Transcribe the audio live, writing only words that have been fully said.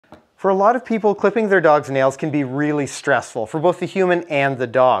For a lot of people, clipping their dog's nails can be really stressful for both the human and the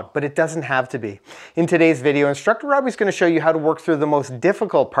dog, but it doesn't have to be. In today's video, Instructor Robbie is going to show you how to work through the most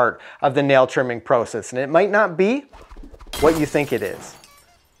difficult part of the nail trimming process, and it might not be what you think it is.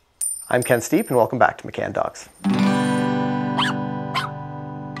 I'm Ken Steep, and welcome back to McCann Dogs.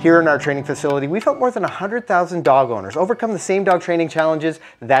 Here in our training facility, we've helped more than 100,000 dog owners overcome the same dog training challenges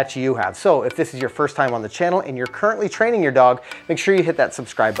that you have. So if this is your first time on the channel and you're currently training your dog, make sure you hit that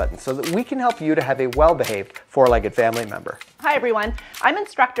subscribe button so that we can help you to have a well-behaved four-legged family member. Hi everyone, I'm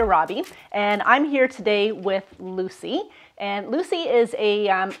Instructor Robbie, and I'm here today with Lucy. And Lucy is a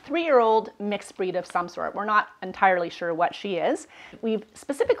 3-year-old mixed breed of some sort. We're not entirely sure what she is. We've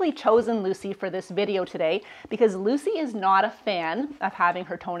specifically chosen Lucy for this video today because Lucy is not a fan of having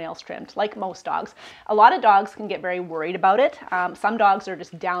her toenails trimmed, like most dogs. A lot of dogs can get very worried about it. Some dogs are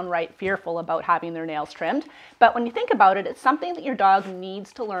just downright fearful about having their nails trimmed. But when you think about it, it's something that your dog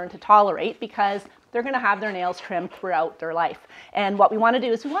needs to learn to tolerate because they're going to have their nails trimmed throughout their life. And what we want to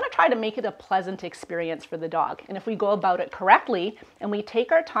do is we want to try to make it a pleasant experience for the dog. And if we go about it correctly and we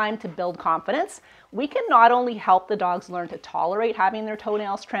take our time to build confidence, we can not only help the dogs learn to tolerate having their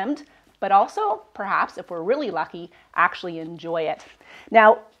toenails trimmed, but also, perhaps, if we're really lucky, actually enjoy it.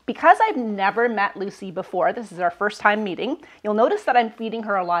 Now, because I've never met Lucy before, this is our first time meeting, you'll notice that I'm feeding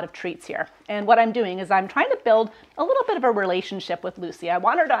her a lot of treats here. And what I'm doing is I'm trying to build a little bit of a relationship with Lucy. I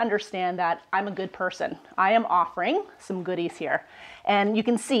want her to understand that I'm a good person. I am offering some goodies here. And you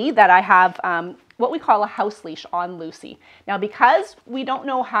can see that I have what we call a house leash on Lucy. Now, because we don't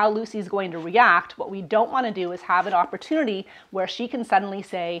know how Lucy's going to react, what we don't want to do is have an opportunity where she can suddenly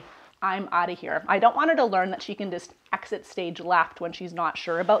say, I'm out of here. I don't want her to learn that she can just exit stage left when she's not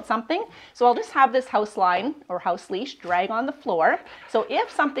sure about something. So I'll just have this house line or house leash drag on the floor. So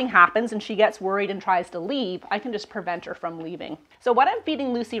if something happens and she gets worried and tries to leave, I can just prevent her from leaving. So what I'm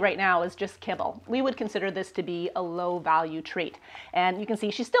feeding Lucy right now is just kibble. We would consider this to be a low value treat. And you can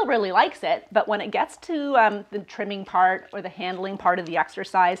see she still really likes it, but when it gets to the trimming part or the handling part of the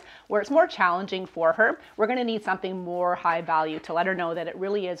exercise where it's more challenging for her, we're gonna need something more high value to let her know that it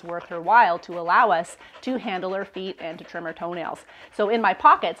really is worth her while to allow us to handle her feet and to trim her toenails. So in my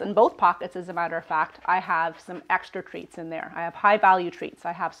pockets, in both pockets as a matter of fact, I have some extra treats in there. I have high value treats.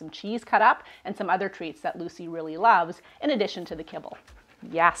 I have some cheese cut up and some other treats that Lucy really loves in addition to the kibble.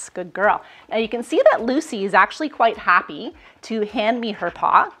 Yes, good girl. Now you can see that Lucy is actually quite happy to hand me her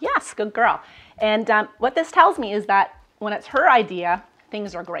paw. Yes, good girl. And what this tells me is that when it's her idea,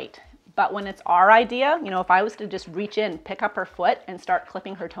 things are great. But when it's our idea, you know, if I was to just reach in, pick up her foot and start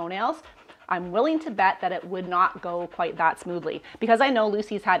clipping her toenails, I'm willing to bet that it would not go quite that smoothly. Because I know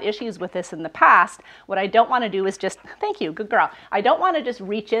Lucy's had issues with this in the past, what I don't want to do is just, thank you, good girl. I don't want to just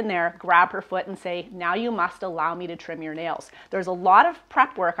reach in there, grab her foot and say, now you must allow me to trim your nails. There's a lot of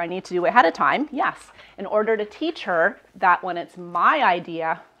prep work I need to do ahead of time, yes, in order to teach her that when it's my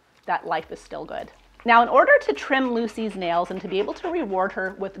idea, that life is still good. Now, in order to trim Lucy's nails and to be able to reward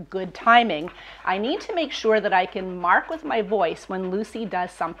her with good timing, I need to make sure that I can mark with my voice when Lucy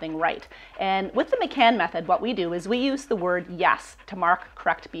does something right. And with the McCann method, what we do is we use the word yes to mark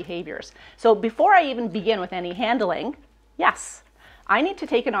correct behaviors. So before I even begin with any handling, yes, I need to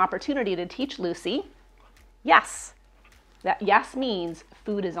take an opportunity to teach Lucy yes. That yes means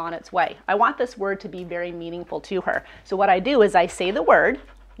food is on its way. I want this word to be very meaningful to her. So what I do is I say the word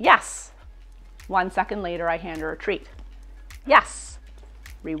yes. 1 second later, I hand her a treat. Yes.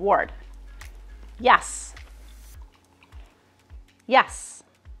 Reward. Yes. Yes.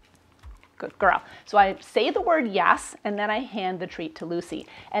 Good girl. So I say the word yes, and then I hand the treat to Lucy.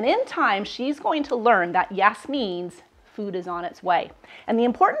 And in time, she's going to learn that yes means food is on its way. And the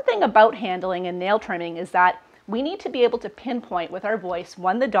important thing about handling and nail trimming is that we need to be able to pinpoint with our voice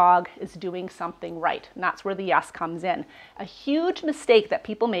when the dog is doing something right. And that's where the yes comes in. A huge mistake that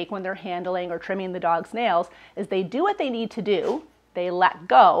people make when they're handling or trimming the dog's nails is they do what they need to do, they let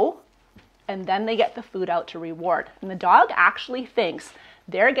go, and then they get the food out to reward. And the dog actually thinks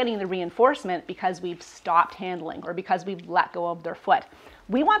they're getting the reinforcement because we've stopped handling or because we've let go of their foot.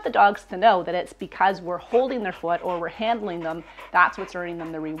 We want the dogs to know that it's because we're holding their foot or we're handling them, that's what's earning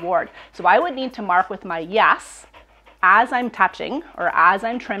them the reward. So I would need to mark with my yes as I'm touching or as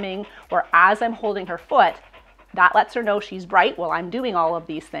I'm trimming or as I'm holding her foot. That lets her know she's right while I'm doing all of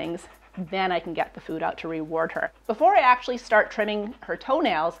these things. Then I can get the food out to reward her. Before I actually start trimming her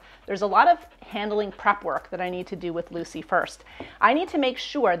toenails, there's a lot of handling prep work that I need to do with Lucy first. I need to make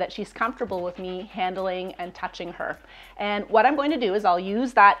sure that she's comfortable with me handling and touching her. And what I'm going to do is I'll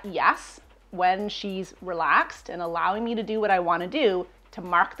use that yes when she's relaxed and allowing me to do what I want to do to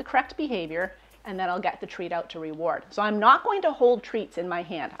mark the correct behavior and then I'll get the treat out to reward. So I'm not going to hold treats in my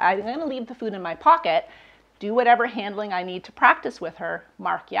hand. I'm going to leave the food in my pocket, do whatever handling I need to practice with her,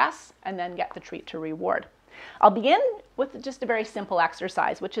 mark yes, and then get the treat to reward. I'll begin with just a very simple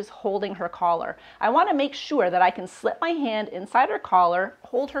exercise, which is holding her collar. I want to make sure that I can slip my hand inside her collar,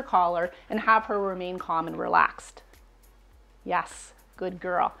 hold her collar, and have her remain calm and relaxed. Yes, good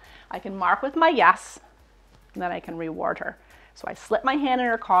girl. I can mark with my yes, and then I can reward her. So I slip my hand in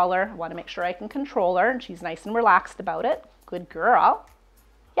her collar. I want to make sure I can control her, and she's nice and relaxed about it. Good girl.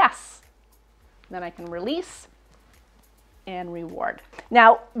 Yes. Then I can release and reward.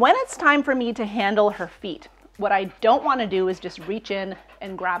 Now, when it's time for me to handle her feet, what I don't want to do is just reach in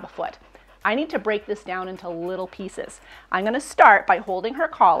and grab a foot. I need to break this down into little pieces. I'm going to start by holding her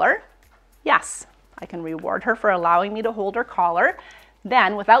collar. Yes, I can reward her for allowing me to hold her collar.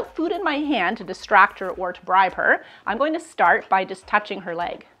 Then, without food in my hand to distract her or to bribe her, I'm going to start by just touching her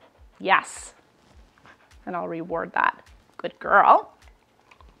leg. Yes, and I'll reward that. Good girl.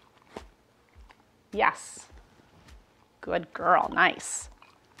 Yes. Good girl, nice.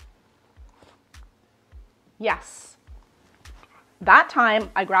 Yes. That time,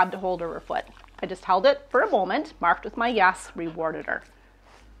 I grabbed a hold of her foot. I just held it for a moment, marked with my yes, rewarded her.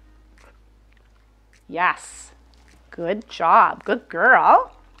 Yes. Good job, good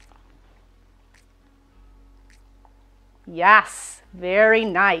girl. Yes, very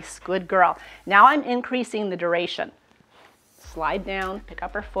nice, good girl. Now I'm increasing the duration. Slide down, pick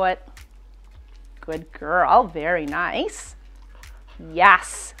up her foot. Good girl, very nice.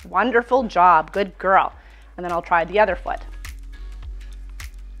 Yes, wonderful job, good girl. And then I'll try the other foot.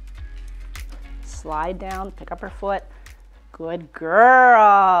 Slide down, pick up her foot. Good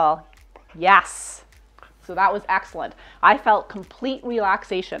girl. Yes. So that was excellent. I felt complete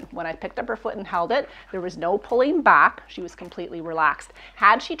relaxation when I picked up her foot and held it. There was no pulling back. She was completely relaxed.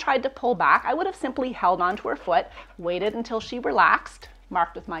 Had she tried to pull back, I would have simply held onto her foot, waited until she relaxed,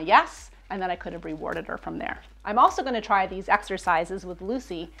 marked with my yes, and then I could have rewarded her from there. I'm also going to try these exercises with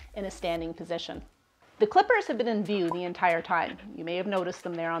Lucy in a standing position. The clippers have been in view the entire time. You may have noticed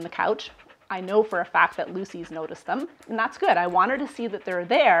them there on the couch. I know for a fact that Lucy's noticed them, and that's good. I want her to see that they're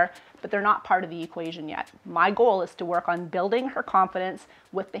there, but they're not part of the equation yet. My goal is to work on building her confidence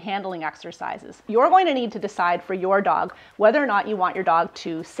with the handling exercises. You're going to need to decide for your dog whether or not you want your dog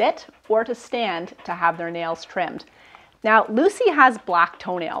to sit or to stand to have their nails trimmed. Now, Lucy has black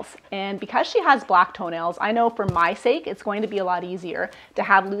toenails, and because she has black toenails, I know for my sake, it's going to be a lot easier to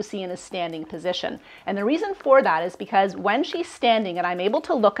have Lucy in a standing position. And the reason for that is because when she's standing and I'm able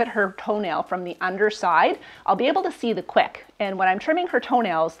to look at her toenail from the underside, I'll be able to see the quick. And when I'm trimming her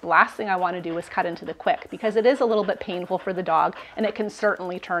toenails, the last thing I want to do is cut into the quick because it is a little bit painful for the dog and it can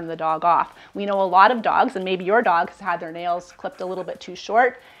certainly turn the dog off. We know a lot of dogs, and maybe your dog has had their nails clipped a little bit too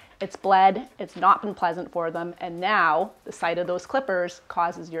short. It's bled, it's not been pleasant for them, and now the sight of those clippers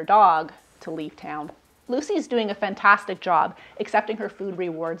causes your dog to leave town. Lucy's doing a fantastic job accepting her food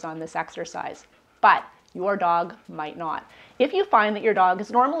rewards on this exercise, but your dog might not. If you find that your dog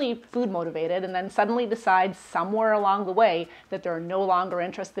is normally food motivated and then suddenly decides somewhere along the way that they're no longer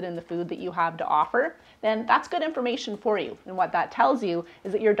interested in the food that you have to offer, then that's good information for you. And what that tells you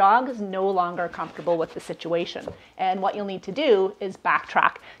is that your dog is no longer comfortable with the situation. And what you'll need to do is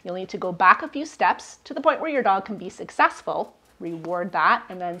backtrack. You'll need to go back a few steps to the point where your dog can be successful, reward that,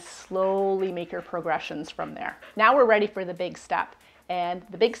 and then slowly make your progressions from there. Now we're ready for the big step. And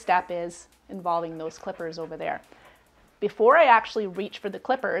the big step is involving those clippers over there. Before I actually reach for the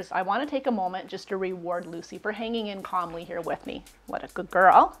clippers, I want to take a moment just to reward Lucy for hanging in calmly here with me. What a good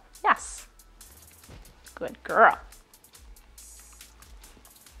girl. Yes. Good girl.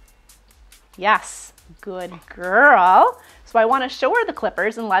 Yes. Good girl. So I want to show her the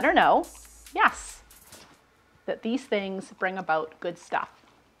clippers and let her know, yes, that these things bring about good stuff.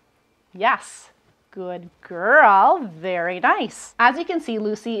 Yes. Good girl, very nice. As you can see,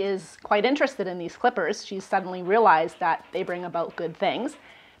 Lucy is quite interested in these clippers. She's suddenly realized that they bring about good things.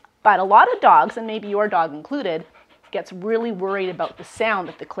 But a lot of dogs, and maybe your dog included, gets really worried about the sound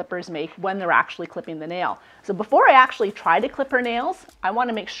that the clippers make when they're actually clipping the nail. So before I actually try to clip her nails, I want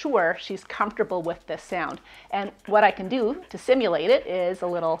to make sure she's comfortable with this sound. And what I can do to simulate it is a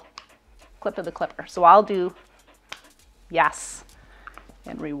little clip of the clipper. So I'll do yes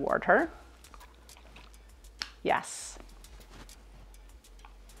and reward her. Yes.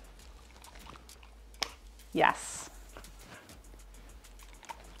 Yes.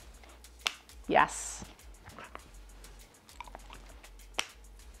 Yes.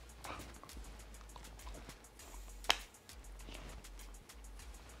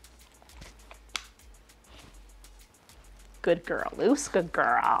 Good girl, Luce, good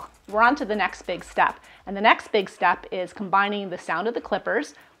girl. We're on to the next big step. And the next big step is combining the sound of the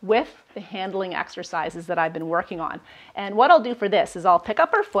clippers with the handling exercises that I've been working on. And what I'll do for this is I'll pick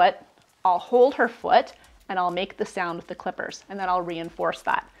up her foot, I'll hold her foot, and I'll make the sound with the clippers, and then I'll reinforce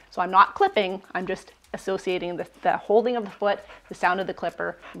that. So I'm not clipping, I'm just associating the holding of the foot, the sound of the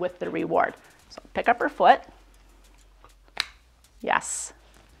clipper with the reward. So pick up her foot. Yes.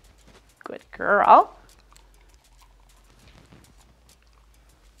 Good girl.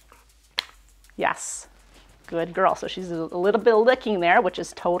 Yes. Good girl. So she's a little bit of licking there, which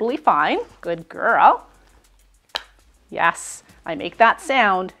is totally fine. Good girl. Yes. I make that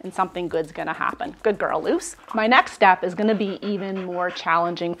sound and something good's gonna happen. Good girl, Luce. My next step is gonna be even more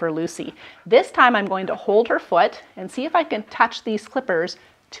challenging for Lucy. This time I'm going to hold her foot and see if I can touch these clippers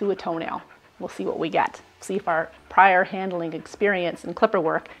to a toenail. We'll see what we get. See if our prior handling experience and clipper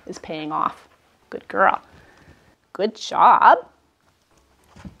work is paying off. Good girl. Good job.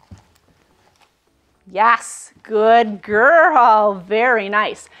 Yes, good girl. Very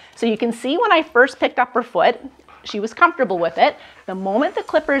nice. So you can see when I first picked up her foot, she was comfortable with it. The moment the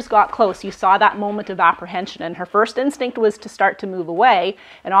clippers got close, you saw that moment of apprehension, and her first instinct was to start to move away.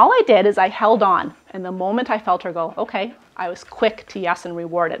 And all I did is I held on. And the moment I felt her go, okay, I was quick to yes and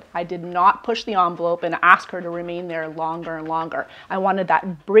reward it. I did not push the envelope and ask her to remain there longer and longer. I wanted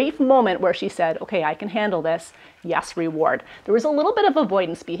that brief moment where she said, okay, I can handle this. Yes, reward. There was a little bit of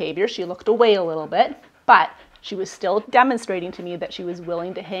avoidance behavior. She looked away a little bit, but she was still demonstrating to me that she was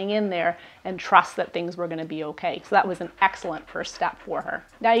willing to hang in there and trust that things were going to be okay. So that was an excellent first step for her.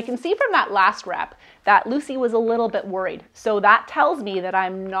 Now you can see from that last rep that Lucy was a little bit worried. So that tells me that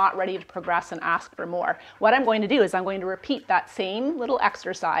I'm not ready to progress and ask for more. What I'm going to do is I'm going to repeat that same little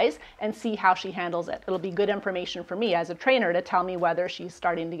exercise and see how she handles it. It'll be good information for me as a trainer to tell me whether she's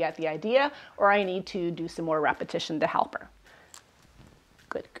starting to get the idea or I need to do some more repetition to help her.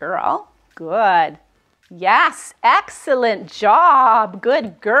 Good girl. Good. Yes, excellent job.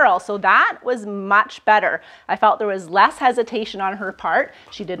 Good girl. So that was much better. I felt there was less hesitation on her part.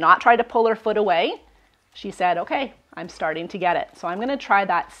 She did not try to pull her foot away. She said, okay, I'm starting to get it. So I'm going to try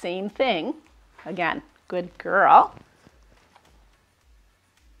that same thing again. Good girl.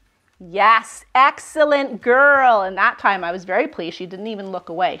 Yes, excellent girl. And that time I was very pleased. She didn't even look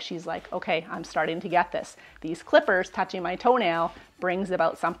away. She's like, okay, I'm starting to get this. These clippers touching my toenail brings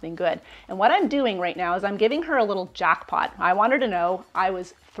about something good. And what I'm doing right now is I'm giving her a little jackpot. I want her to know I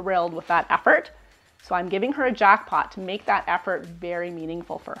was thrilled with that effort. So I'm giving her a jackpot to make that effort very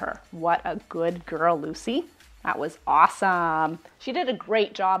meaningful for her. What a good girl, Lucy. That was awesome. She did a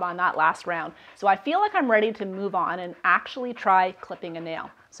great job on that last round. So I feel like I'm ready to move on and actually try clipping a nail.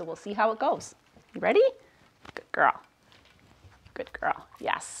 So we'll see how it goes. You ready? Good girl. Good girl.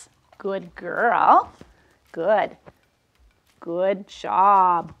 Yes. Good girl. Good. Good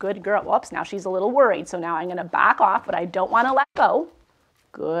job. Good girl. Whoops, now she's a little worried. So now I'm going to back off, but I don't want to let go.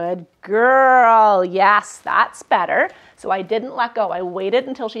 Good girl. Yes, that's better. So I didn't let go. I waited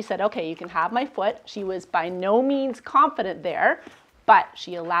until she said, okay, you can have my foot. She was by no means confident there, but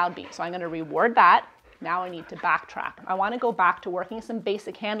she allowed me. So I'm going to reward that. Now I need to backtrack. I want to go back to working some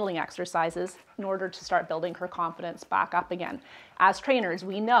basic handling exercises in order to start building her confidence back up again. As trainers,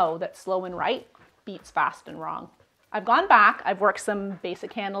 we know that slow and right beats fast and wrong. I've gone back, I've worked some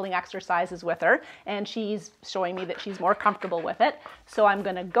basic handling exercises with her, and she's showing me that she's more comfortable with it. So I'm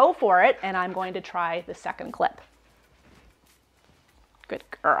going to go for it, and I'm going to try the second clip. Good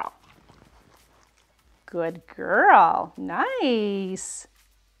girl. Good girl. Nice.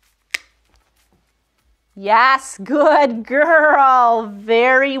 Yes, good girl.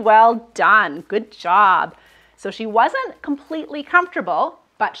 Very well done. Good job. So she wasn't completely comfortable,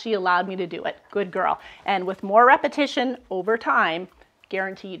 but she allowed me to do it. Good girl. And with more repetition over time,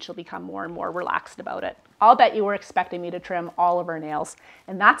 guaranteed she'll become more and more relaxed about it. I'll bet you were expecting me to trim all of her nails.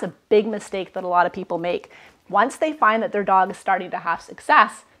 And that's a big mistake that a lot of people make. Once they find that their dog is starting to have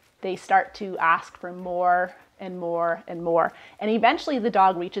success, they start to ask for more and more and more. And eventually the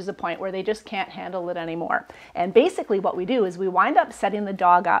dog reaches a point where they just can't handle it anymore. And basically what we do is we wind up setting the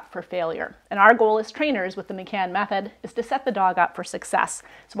dog up for failure. And our goal as trainers with the McCann method is to set the dog up for success.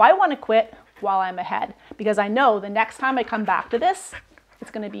 So I want to quit while I'm ahead, because I know the next time I come back to this, it's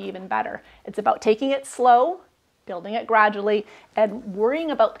going to be even better. It's about taking it slow, building it gradually, and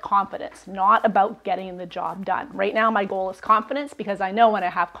worrying about confidence, not about getting the job done. Right now my goal is confidence, because I know when I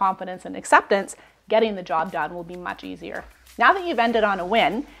have confidence and acceptance, getting the job done will be much easier. Now that you've ended on a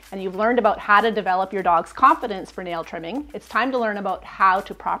win and you've learned about how to develop your dog's confidence for nail trimming, it's time to learn about how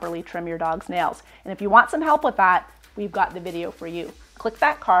to properly trim your dog's nails. And if you want some help with that, we've got the video for you. click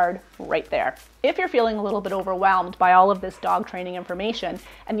that card right there. If you're feeling a little bit overwhelmed by all of this dog training information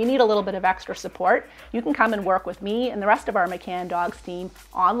and you need a little bit of extra support, you can come and work with me and the rest of our McCann Dogs team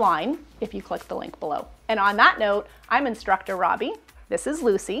online if you click the link below. And on that note, I'm Instructor Robbie. This is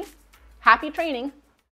Lucy. Happy training.